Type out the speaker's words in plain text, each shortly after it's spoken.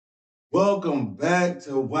Welcome back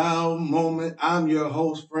to Wow Moment. I'm your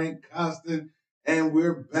host, Frank Costin, and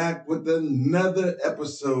we're back with another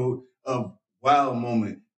episode of Wow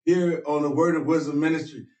Moment here on the Word of Wisdom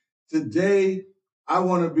Ministry. Today, I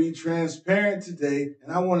want to be transparent today,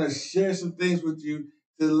 and I want to share some things with you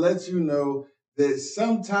to let you know that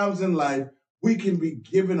sometimes in life, we can be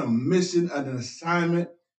given a mission, an assignment,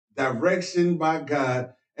 direction by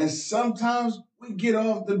God, and sometimes we get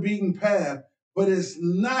off the beaten path. But it's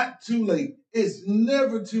not too late. It's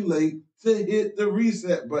never too late to hit the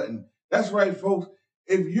reset button. That's right, folks.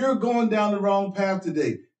 If you're going down the wrong path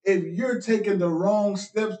today, if you're taking the wrong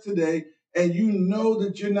steps today, and you know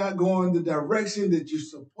that you're not going the direction that you're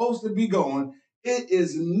supposed to be going, it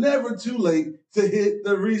is never too late to hit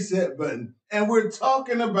the reset button. And we're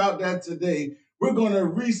talking about that today. We're going to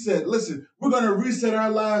reset. Listen, we're going to reset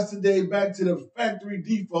our lives today back to the factory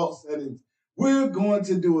default settings. We're going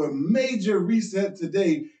to do a major reset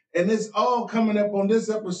today, and it's all coming up on this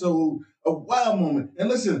episode of Wow Moment. And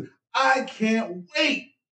listen, I can't wait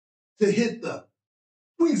to hit the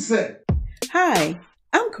reset. Hi,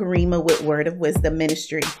 I'm Karima with Word of Wisdom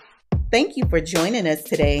Ministry. Thank you for joining us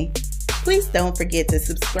today. Please don't forget to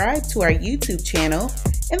subscribe to our YouTube channel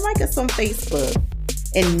and like us on Facebook.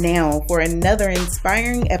 And now for another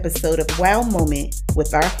inspiring episode of Wow Moment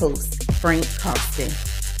with our host, Frank Costin.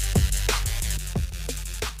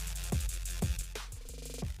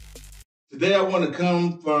 Today, I want to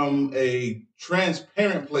come from a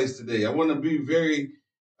transparent place today. I want to be very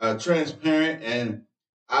transparent, and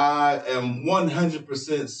I am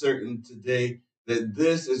 100% certain today that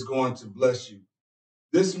this is going to bless you.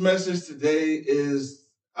 This message today is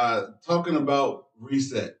talking about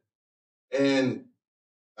reset, and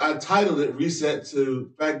I titled it Reset to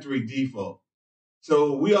Factory Default.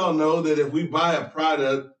 So we all know that if we buy a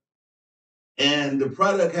product and the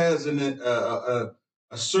product has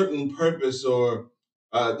a certain purpose, or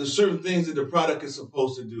there's certain things that the product is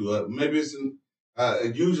supposed to do. Maybe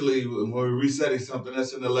usually when we're resetting something,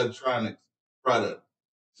 that's an electronics product.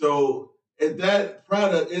 So if that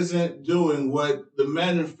product isn't doing what the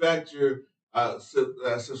manufacturer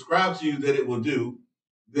subscribes to you that it will do,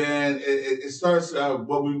 then it starts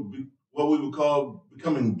what we would call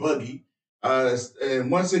becoming buggy.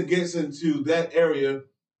 And once it gets into that area,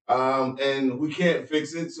 and we can't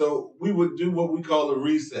fix it, so we would do what we call a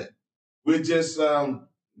reset. We just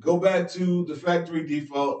go back to the factory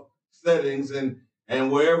default settings,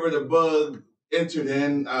 and wherever the bug entered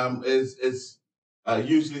in is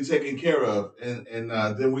usually taken care of, and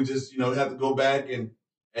then we just have to go back and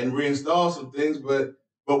reinstall some things, but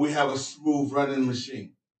we have a smooth running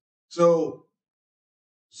machine. So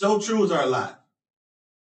true is our life.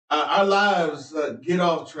 Our lives get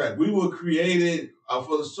off track. We were created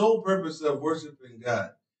for the sole purpose of worshiping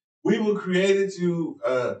God. We were created to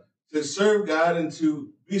serve God and to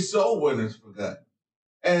be soul winners for God.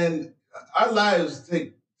 And our lives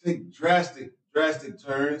take drastic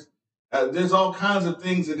turns. There's all kinds of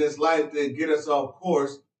things in this life that get us off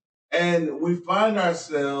course, and we find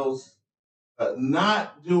ourselves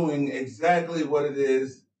not doing exactly what it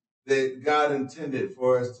is that God intended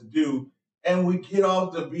for us to do, and we get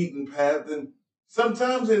off the beaten path. And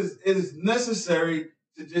sometimes it is necessary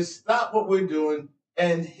to just stop what we're doing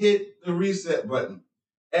and hit the reset button.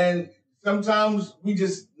 And sometimes we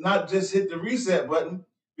just not just hit the reset button,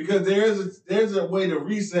 because there's a way to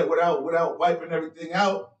reset without wiping everything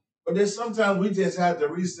out. But there's sometimes we just have to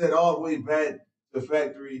reset all the way back to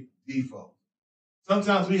factory default.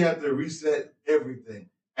 Sometimes we have to reset everything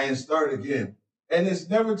and start again. And it's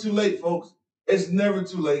never too late, folks. It's never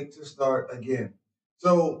too late to start again.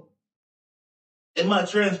 So, in my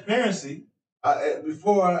transparency,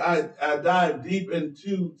 before I dive deep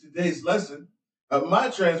into today's lesson, my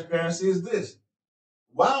transparency is this.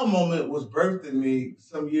 Wow Moment was birthed in me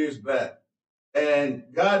some years back. And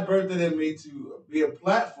God birthed it in me to be a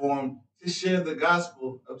platform to share the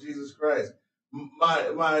gospel of Jesus Christ.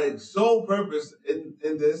 My sole purpose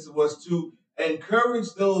in this was to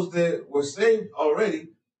encourage those that were saved already,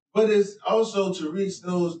 but it's also to reach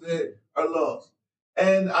those that are lost.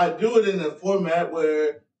 And I do it in a format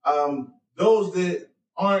where those that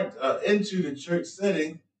aren't into the church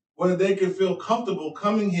setting, where they can feel comfortable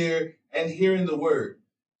coming here and hearing the word.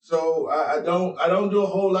 So I don't do a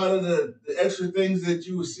whole lot of the extra things that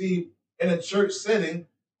you would see in a church setting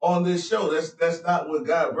on this show. That's not what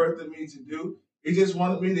God birthed me to do. He just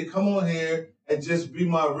wanted me to come on here and just be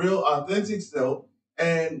my real authentic self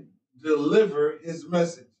and deliver his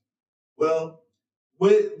message. Well,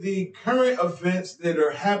 with the current events that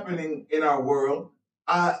are happening in our world,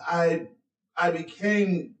 I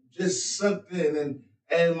became just sucked in,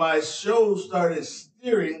 and my show started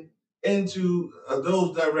steering into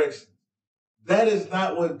those directions. That is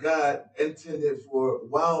not what God intended for a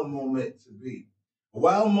Wow Moment to be. A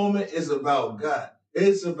Wow Moment is about God.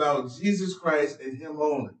 It's about Jesus Christ and Him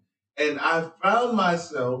only. And I found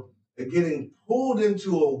myself getting pulled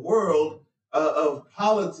into a world of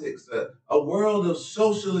politics, a world of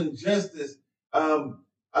social injustice. Um,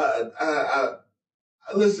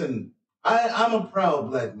 listen, I'm a proud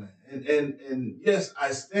black man, and yes,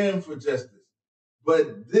 I stand for justice.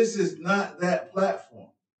 But this is not that platform.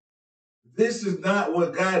 This is not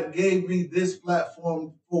what God gave me this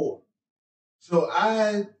platform for. So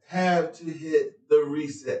I have to hit the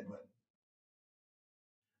reset button.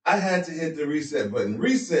 I had to hit the reset button.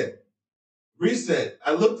 Reset. Reset.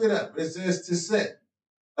 I looked it up. It says to set,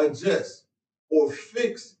 adjust, or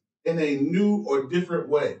fix in a new or different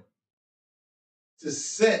way. To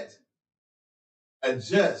set,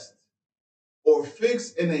 adjust, or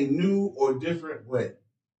fix in a new or different way.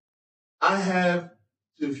 I have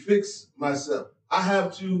to fix myself. I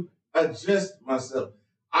have to adjust myself.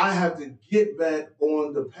 I have to get back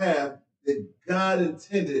on the path that God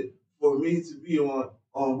intended for me to be on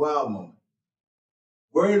Wild Moment.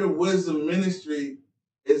 Word of Wisdom Ministry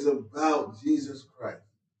is about Jesus Christ.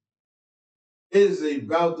 It is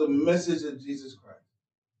about the message of Jesus Christ.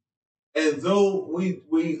 And though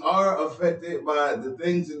we are affected by the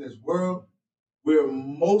things in this world, we're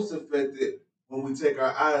most affected when we take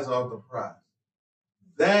our eyes off the prize.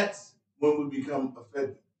 That's when we become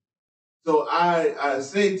affected. So I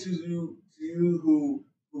say to you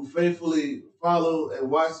who faithfully follow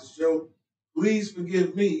and watch the show, please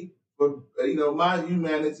forgive me for my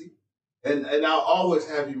humanity, and I'll always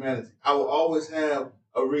have humanity. I will always have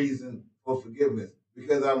a reason for forgiveness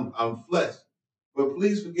because I'm flesh. But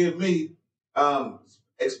please forgive me,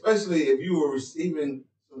 especially if you were receiving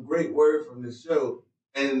some great word from this show,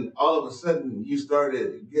 and all of a sudden you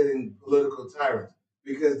started getting political tyrants,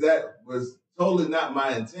 because that was totally not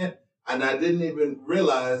my intent, and I didn't even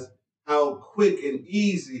realize how quick and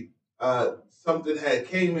easy something had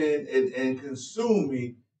came in and consumed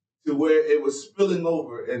me to where it was spilling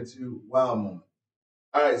over into Wild Moment.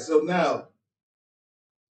 All right, so now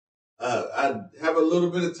I have a little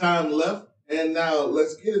bit of time left, and now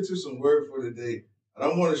let's get into some word for today. I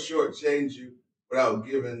don't want to shortchange you without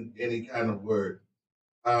giving any kind of word.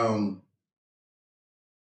 I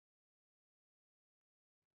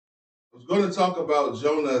was going to talk about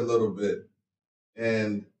Jonah a little bit,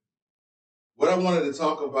 and what I wanted to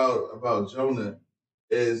talk about Jonah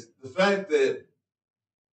is the fact that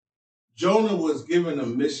Jonah was given a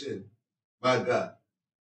mission by God.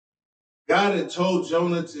 God had told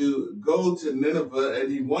Jonah to go to Nineveh,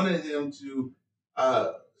 and He wanted him to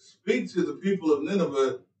speak to the people of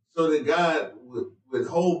Nineveh so that God would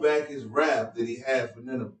hold back His wrath that He had for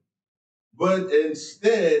Nineveh. But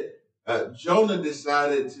instead, Jonah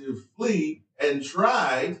decided to flee and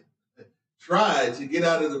tried to get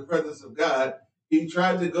out of the presence of God. He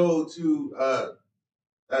tried to go to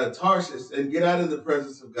Tarshish and get out of the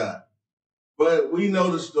presence of God. But we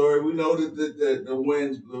know the story. We know that the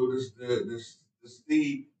winds blew, the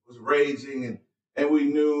sea was raging, and we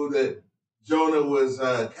knew that Jonah was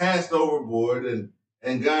cast overboard,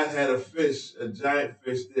 and God had a giant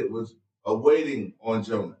fish that was waiting on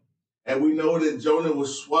Jonah. And we know that Jonah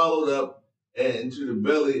was swallowed up into the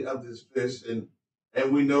belly of this fish, and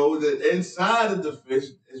we know that inside of the fish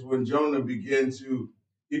is when Jonah began to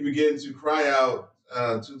cry out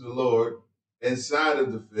to the Lord inside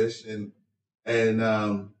of the fish, and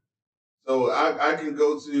so I can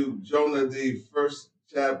go to Jonah the first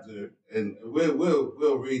chapter, and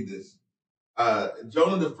we'll read this.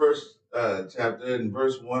 Jonah the first chapter in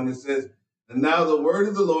verse 1, it says, "And now the word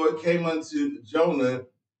of the Lord came unto Jonah,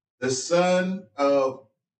 the son of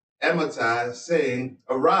Amittai, saying,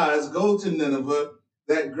 Arise, go to Nineveh,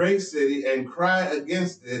 that great city, and cry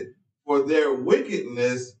against it, for their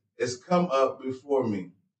wickedness is come up before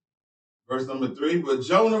me." Verse number 3, "But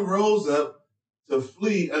Jonah rose up to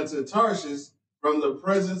flee unto Tarshish from the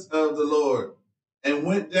presence of the Lord, and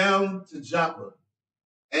went down to Joppa.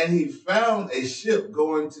 And he found a ship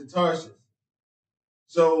going to Tarshish.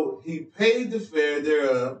 So he paid the fare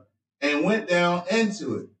thereof, and went down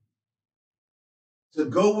into it, to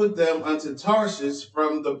go with them unto Tarshish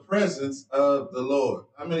from the presence of the Lord."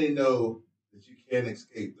 How many know that you can't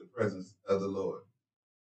escape the presence of the Lord?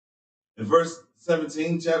 In verse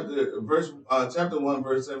 17, chapter 1,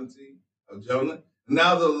 verse 17 of Jonah,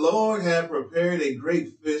 "Now the Lord had prepared a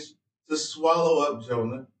great fish to swallow up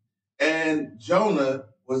Jonah, and Jonah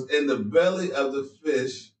was in the belly of the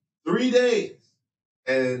fish 3 days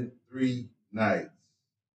and 3 nights."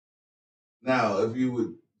 Now, if you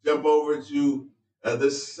would jump over to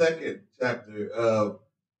the second chapter of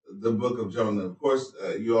the book of Jonah. Of course,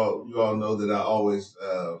 you all know that I always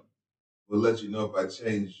will let you know if I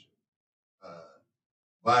change uh,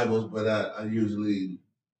 Bibles, but I usually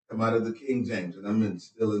come out of the King James, and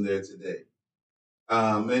still in there today.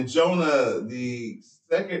 And Jonah, the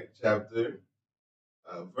second chapter,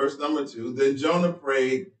 verse number 2. Then Jonah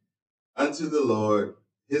prayed unto the Lord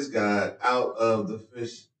his God out of the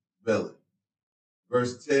fish belly.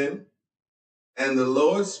 Verse 10. And the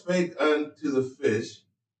Lord spake unto the fish,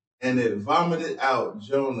 and it vomited out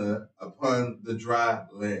Jonah upon the dry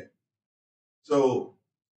land. So,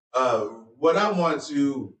 what I want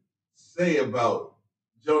to say about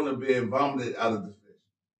Jonah being vomited out of the fish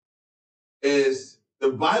is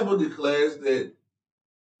the Bible declares that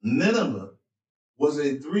Nineveh was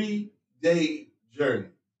a 3-day journey.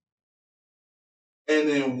 And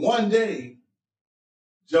in one day,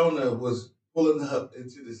 Jonah was pulling up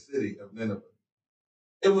into the city of Nineveh.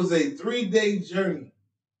 It was a 3-day journey.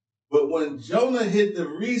 But when Jonah hit the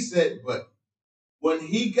reset button, when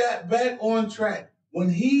he got back on track, when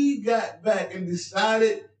he got back and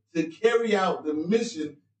decided to carry out the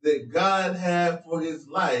mission that God had for his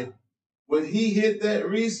life, when he hit that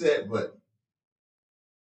reset button,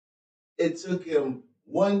 it took him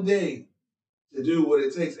one day to do what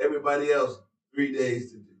it takes everybody else 3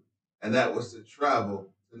 days to do. And that was to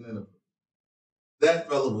travel to Nineveh. That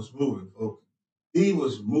fellow was moving, folks. He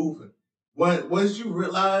was moving. Once you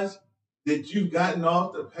realize that you've gotten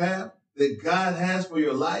off the path that God has for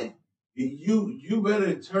your life, you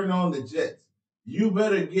better turn on the jets. You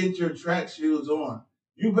better get your track shoes on.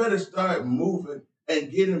 You better start moving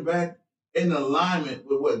and getting back in alignment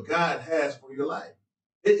with what God has for your life.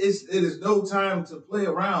 It is no time to play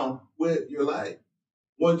around with your life.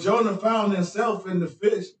 When Jonah found himself in the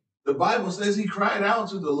fish, the Bible says he cried out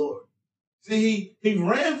to the Lord. See, he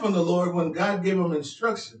ran from the Lord when God gave him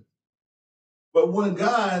instruction. But when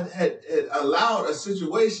God had allowed a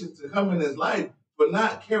situation to come in his life for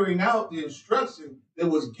not carrying out the instruction that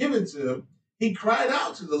was given to him, he cried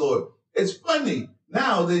out to the Lord. It's funny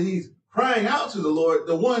now that he's crying out to the Lord,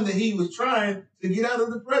 the one that he was trying to get out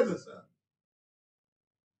of the presence of.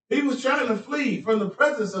 He was trying to flee from the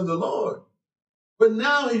presence of the Lord. But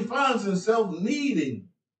now he finds himself needing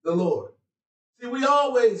the Lord. See, we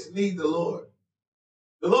always need the Lord.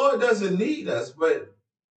 The Lord doesn't need us, but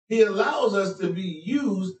he allows us to be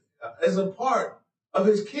used as a part of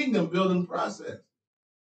his kingdom building process.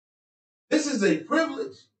 This is a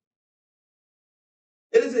privilege.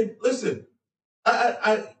 It is listen,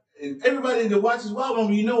 everybody that watches Wild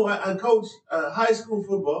Mama, you know I coach high school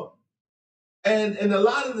football. And a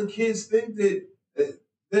lot of the kids think that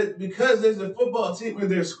because there's a football team in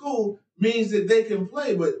their school means that they can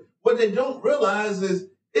play. But what they don't realize is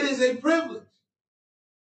it is a privilege.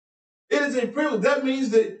 It is a privilege. That means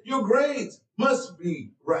that your grades must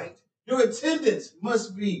be right. Your attendance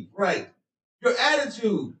must be right. Your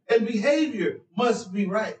attitude and behavior must be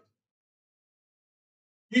right.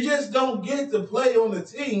 You just don't get to play on the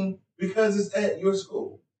team because it's at your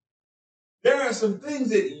school. There are some things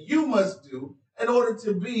that you must do in order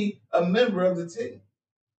to be a member of the team.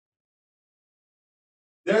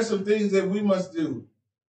 There are some things that we must do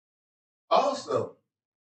also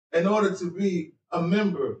in order to be a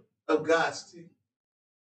member of God's team.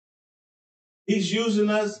 He's using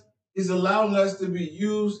us. He's allowing us to be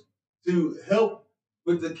used to help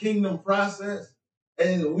with the kingdom process.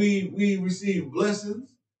 And we receive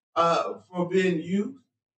blessings for being used.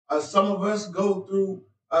 Some of us go through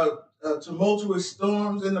tumultuous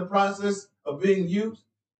storms in the process of being used.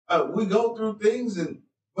 We go through things,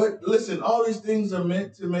 but listen, all these things are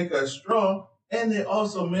meant to make us strong, and they're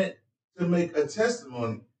also meant to make a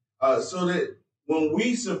testimony so that when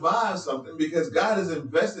we survive something, because God has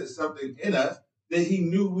invested something in us that he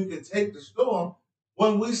knew we could take the storm,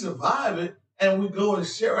 when we survive it and we go and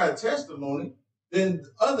share our testimony, then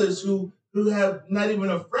others who have not even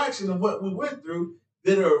a fraction of what we went through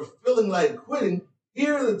that are feeling like quitting,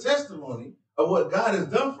 hear the testimony of what God has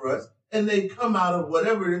done for us, and they come out of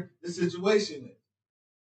whatever the situation is.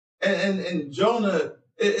 And Jonah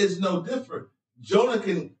is no different. Jonah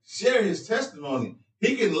can share his testimony.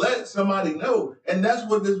 He can let somebody know. And that's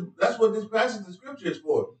what this passage of scripture is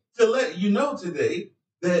for. To let you know today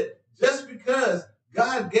that just because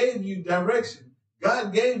God gave you direction,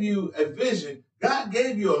 God gave you a vision, God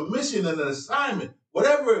gave you a mission and an assignment,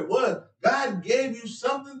 whatever it was, God gave you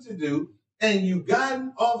something to do, and you've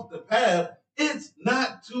gotten off the path, it's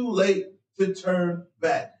not too late to turn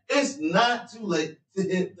back. It's not too late to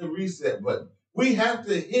hit the reset button. We have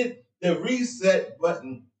to hit the reset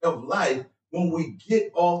button of life when we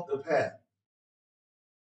get off the path.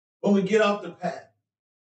 When we get off the path.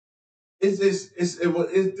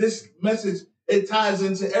 This message, it ties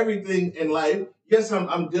into everything in life. Yes,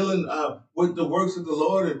 I'm dealing with the works of the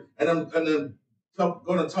Lord, and I'm going to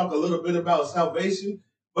talk a little bit about salvation,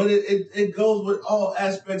 but it goes with all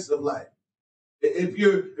aspects of life. If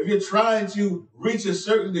you're trying to reach a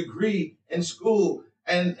certain degree in school,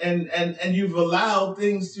 and you've allowed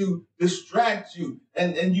things to distract you,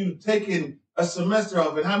 and you've taken a semester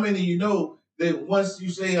off, and how many of you know that once you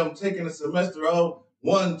say I'm taking a semester off,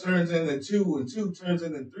 one turns into two, and two turns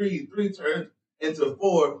into three, three turns into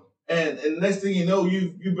four, and next thing you know,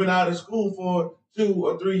 you've been out of school for 2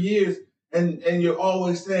 or 3 years, and you're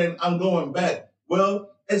always saying I'm going back. Well,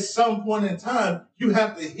 at some point in time, you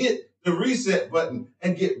have to hit the reset button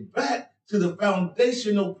and get back to the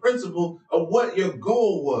foundational principle of what your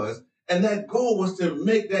goal was. And that goal was to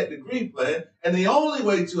make that degree plan. And the only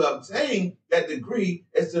way to obtain that degree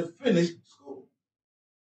is to finish school.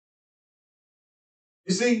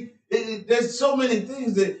 You see, there's so many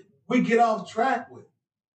things that we get off track with.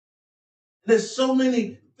 There's so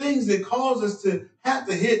many things that cause us to have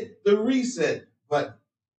to hit the reset button.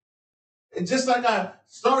 And just like I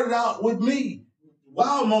started out with me,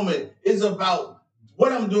 Wow Moment is about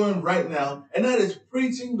what I'm doing right now, and that is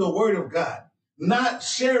preaching the word of God, not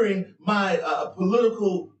sharing my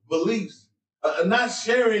political beliefs, not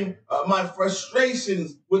sharing my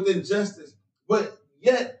frustrations with injustice, but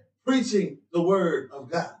yet preaching the word of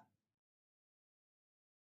God.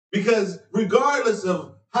 Because regardless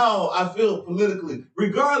of how I feel politically,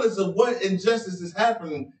 regardless of what injustice is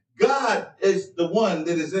happening, God is the one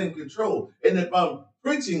that is in control. And if I'm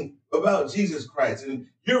preaching about Jesus Christ and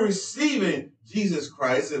you're receiving Jesus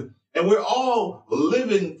Christ, and we're all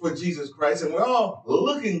living for Jesus Christ, and we're all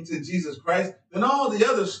looking to Jesus Christ, then all the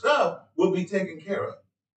other stuff will be taken care of.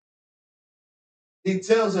 He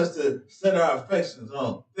tells us to set our affections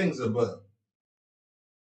on things above.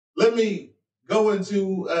 Let me go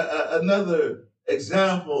into another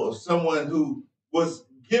example of someone who was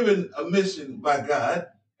given a mission by God,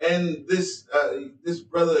 and this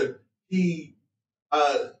brother, he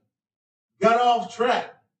got off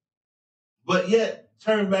track, but yet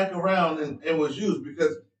turned back around and was used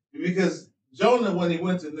because Jonah, when he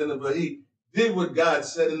went to Nineveh, he did what God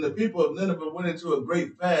said, and the people of Nineveh went into a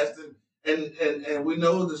great fast, and we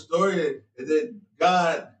know the story that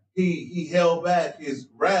God, he held back his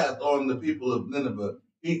wrath on the people of Nineveh.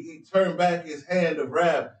 He turned back his hand of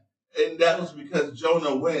wrath, and that was because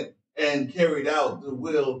Jonah went and carried out the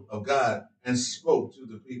will of God and spoke to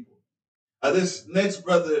the people. This next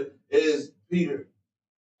brother is Peter.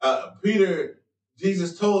 Peter,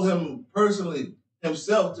 Jesus told him personally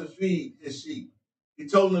himself to feed his sheep. He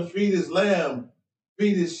told him to feed his lamb,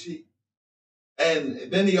 feed his sheep.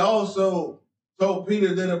 And then he also told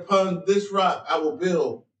Peter that upon this rock I will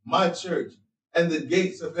build my church, and the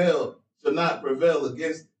gates of hell shall not prevail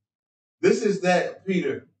against it. This is that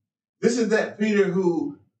Peter. This is that Peter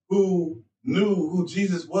who knew who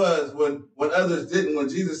Jesus was when others didn't. When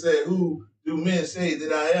Jesus said, "Who do men say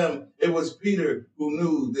that I am?" It was Peter who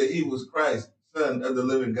knew that he was Christ, Son of the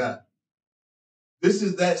living God. This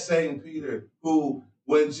is that same Peter who,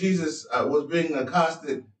 when Jesus was being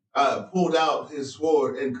accosted, pulled out his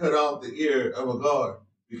sword and cut off the ear of a guard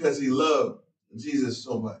because he loved Jesus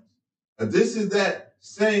so much. This is that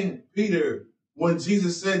same Peter when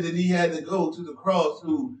Jesus said that he had to go to the cross,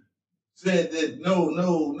 who said that no,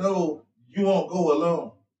 no, no, you won't go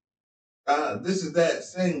alone. This is that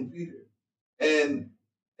same Peter. And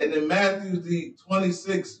in Matthew, the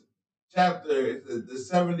 26th chapter,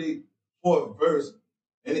 the 74th verse,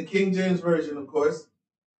 in the King James Version, of course,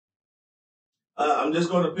 I'm just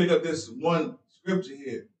going to pick up this one scripture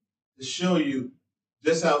here to show you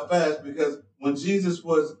just how fast, because when Jesus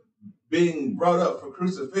was being brought up for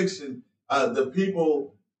crucifixion, the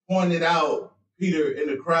people pointed out Peter in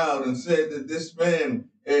the crowd and said that this man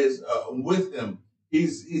is with him.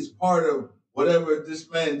 He's part of whatever this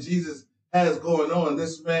man Jesus has going on.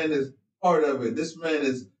 This man is part of it. This man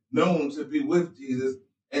is known to be with Jesus.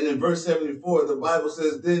 And in verse 74, the Bible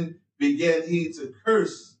says, "Then began he to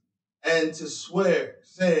curse and to swear,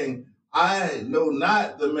 saying, I know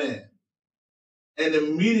not the man. And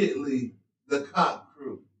immediately the cock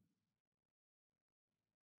crew."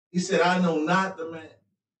 He said, "I know not the man."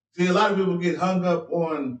 See, a lot of people get hung up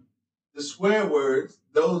on the swear words.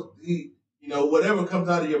 Whatever comes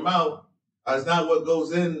out of your mouth is not what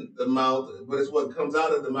goes in the mouth, but it's what comes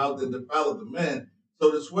out of the mouth that defileth the man. So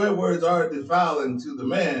the swear words are defiling to the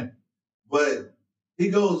man, but he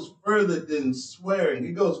goes further than swearing.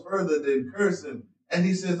 He goes further than cursing, and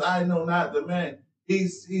he says, "I know not the man."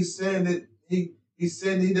 He's saying that he's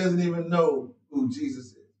saying he doesn't even know who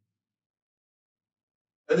Jesus is.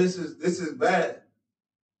 And this is bad.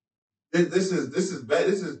 This is bad.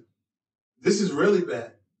 This is really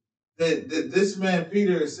bad. That this man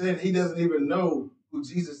Peter is saying he doesn't even know who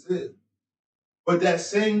Jesus is. But that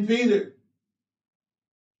same Peter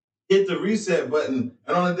hit the reset button,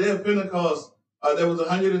 and on the day of Pentecost, there was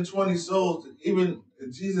 120 souls. Even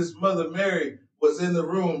Jesus' mother Mary was in the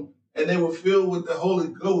room, and they were filled with the Holy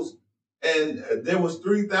Ghost. And there was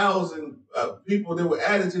 3,000 people that were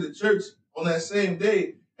added to the church on that same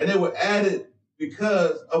day, and they were added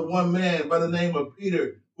because of one man by the name of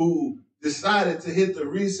Peter, who decided to hit the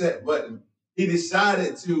reset button. He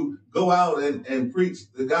decided to go out and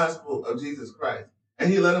preach the gospel of Jesus Christ.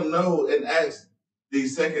 And he let them know in Acts, the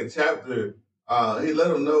second chapter, he let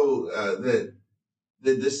them know that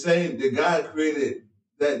the same that God created,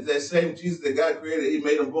 that same Jesus that God created, he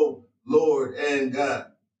made them both Lord and God.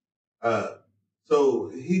 So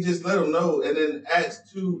he just let them know. And in Acts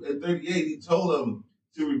 2:38, he told them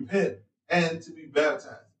to repent and to be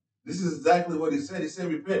baptized. This is exactly what he said. He said,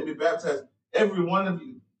 repent and be baptized, every one of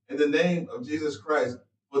you, in the name of Jesus Christ,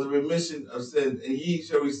 for the remission of sins, and ye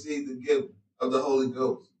shall receive the gift of the Holy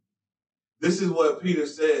Ghost. This is what Peter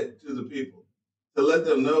said to the people, to let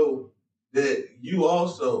them know that you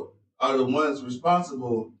also are the ones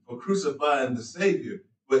responsible for crucifying the Savior,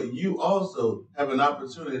 but you also have an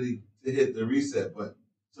opportunity to hit the reset button.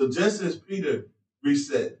 So just as Peter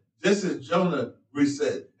reset, just as Jonah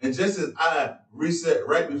reset, and just as I reset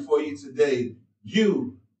right before you today,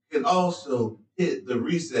 you can also hit the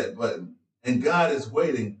reset button. And God is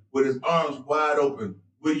waiting with his arms wide open.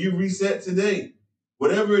 Will you reset today?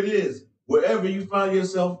 Whatever it is, wherever you find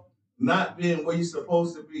yourself not being where you're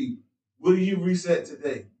supposed to be, will you reset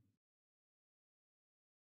today?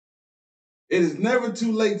 It is never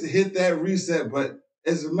too late to hit that reset button.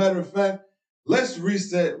 As a matter of fact, let's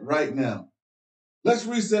reset right now. Let's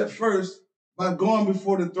reset first by going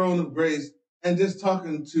before the throne of grace and just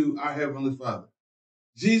talking to our Heavenly Father.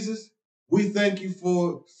 Jesus, we thank you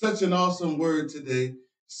for such an awesome word today,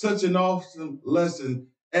 such an awesome lesson,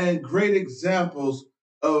 and great examples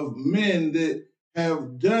of men that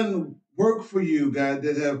have done work for you, God,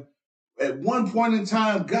 that have at one point in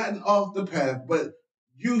time gotten off the path, but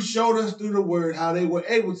you showed us through the word how they were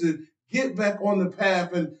able to get back on the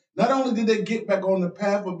path. And not only did they get back on the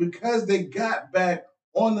path, but because they got back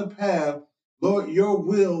on the path, Lord, your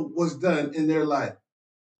will was done in their life.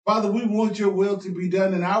 Father, we want your will to be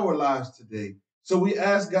done in our lives today. So we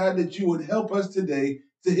ask, God, that you would help us today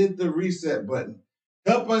to hit the reset button.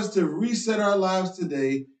 Help us to reset our lives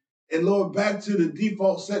today. And Lord, back to the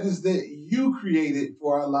default settings that you created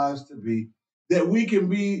for our lives to be, that we can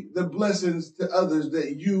be the blessings to others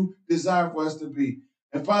that you desire for us to be.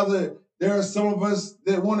 And Father, there are some of us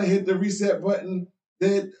that want to hit the reset button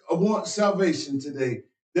that want salvation today.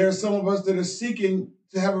 There are some of us that are seeking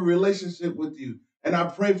to have a relationship with you. And I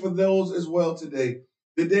pray for those as well today,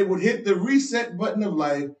 that they would hit the reset button of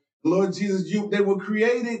life. Lord Jesus, they were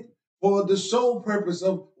created for the sole purpose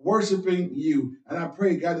of worshiping you. And I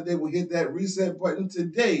pray, God, that they will hit that reset button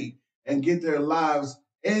today and get their lives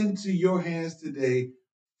into your hands today,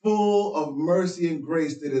 full of mercy and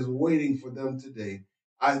grace that is waiting for them today.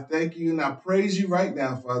 I thank you and I praise you right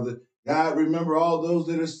now, Father. God, remember all those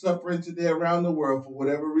that are suffering today around the world for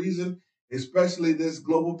whatever reason, especially this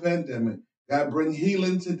global pandemic. God, bring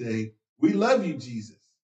healing today. We love you, Jesus.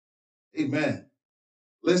 Amen.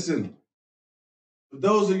 Listen, for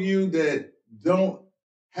those of you that don't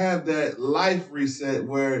have that life reset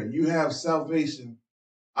where you have salvation,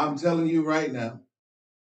 I'm telling you right now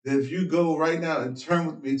that if you go right now and turn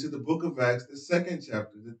with me to the book of Acts, the second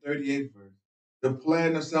chapter, the 38th verse, the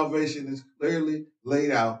plan of salvation is clearly laid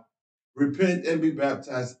out. Repent and be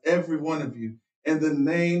baptized, every one of you, in the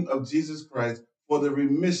name of Jesus Christ for the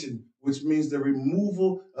remission, which means the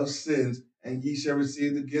removal of sins, and ye shall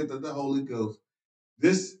receive the gift of the Holy Ghost.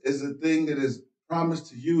 This is a thing that is promised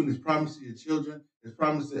to you and is promised to your children. It's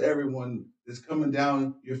promised to everyone that's coming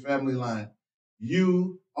down your family line.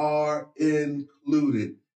 You are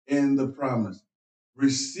included in the promise.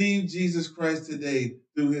 Receive Jesus Christ today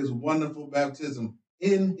through his wonderful baptism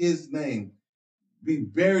in his name. Be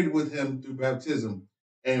buried with him through baptism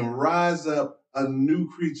and rise up a new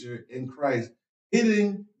creature in Christ,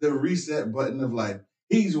 hitting the reset button of life.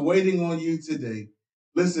 He's waiting on you today.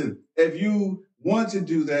 Listen, if you want to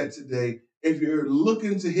do that today, if you're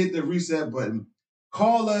looking to hit the reset button,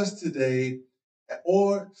 call us today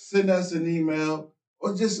or send us an email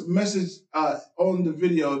or just message on the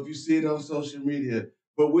video if you see it on social media.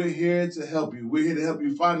 But we're here to help you. We're here to help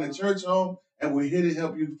you find a church home, and we're here to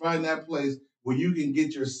help you find that place where you can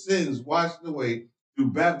get your sins washed away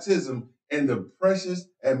through baptism in the precious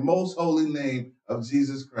and most holy name of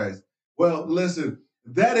Jesus Christ. Well, listen,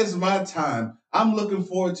 that is my time. I'm looking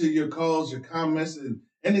forward to your calls, your comments, and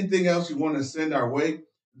anything else you want to send our way.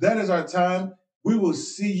 That is our time. We will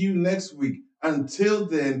see you next week. Until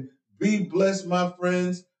then, be blessed, my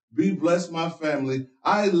friends. Be blessed, my family.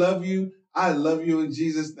 I love you. I love you in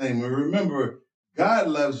Jesus' name. And remember, God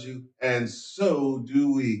loves you, and so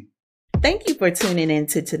do we. Thank you for tuning in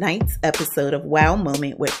to tonight's episode of Wow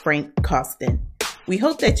Moment with Frank Costin. We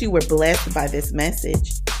hope that you were blessed by this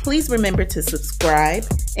message. Please remember to subscribe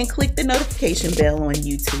and click the notification bell on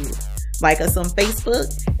YouTube. Like us on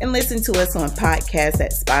Facebook and listen to us on podcasts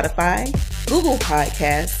at Spotify, Google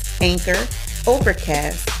Podcasts, Anchor,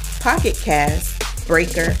 Overcast, Pocket Cast,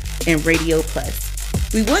 Breaker, and Radio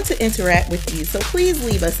Plus. We want to interact with you, so please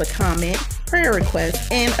leave us a comment, prayer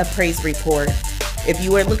request, and a praise report. If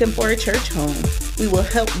you are looking for a church home, we will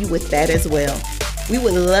help you with that as well. We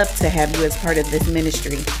would love to have you as part of this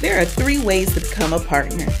ministry. There are 3 ways to become a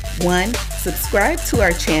partner. 1, subscribe to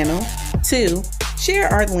our channel. 2, share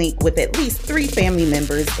our link with at least 3 family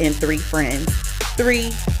members and 3 friends.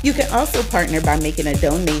 3, you can also partner by making a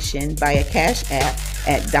donation via Cash App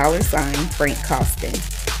at $Frank Costin.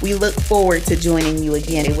 We look forward to joining you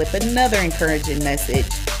again with another encouraging message.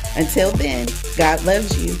 Until then, God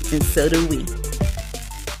loves you, and so do we.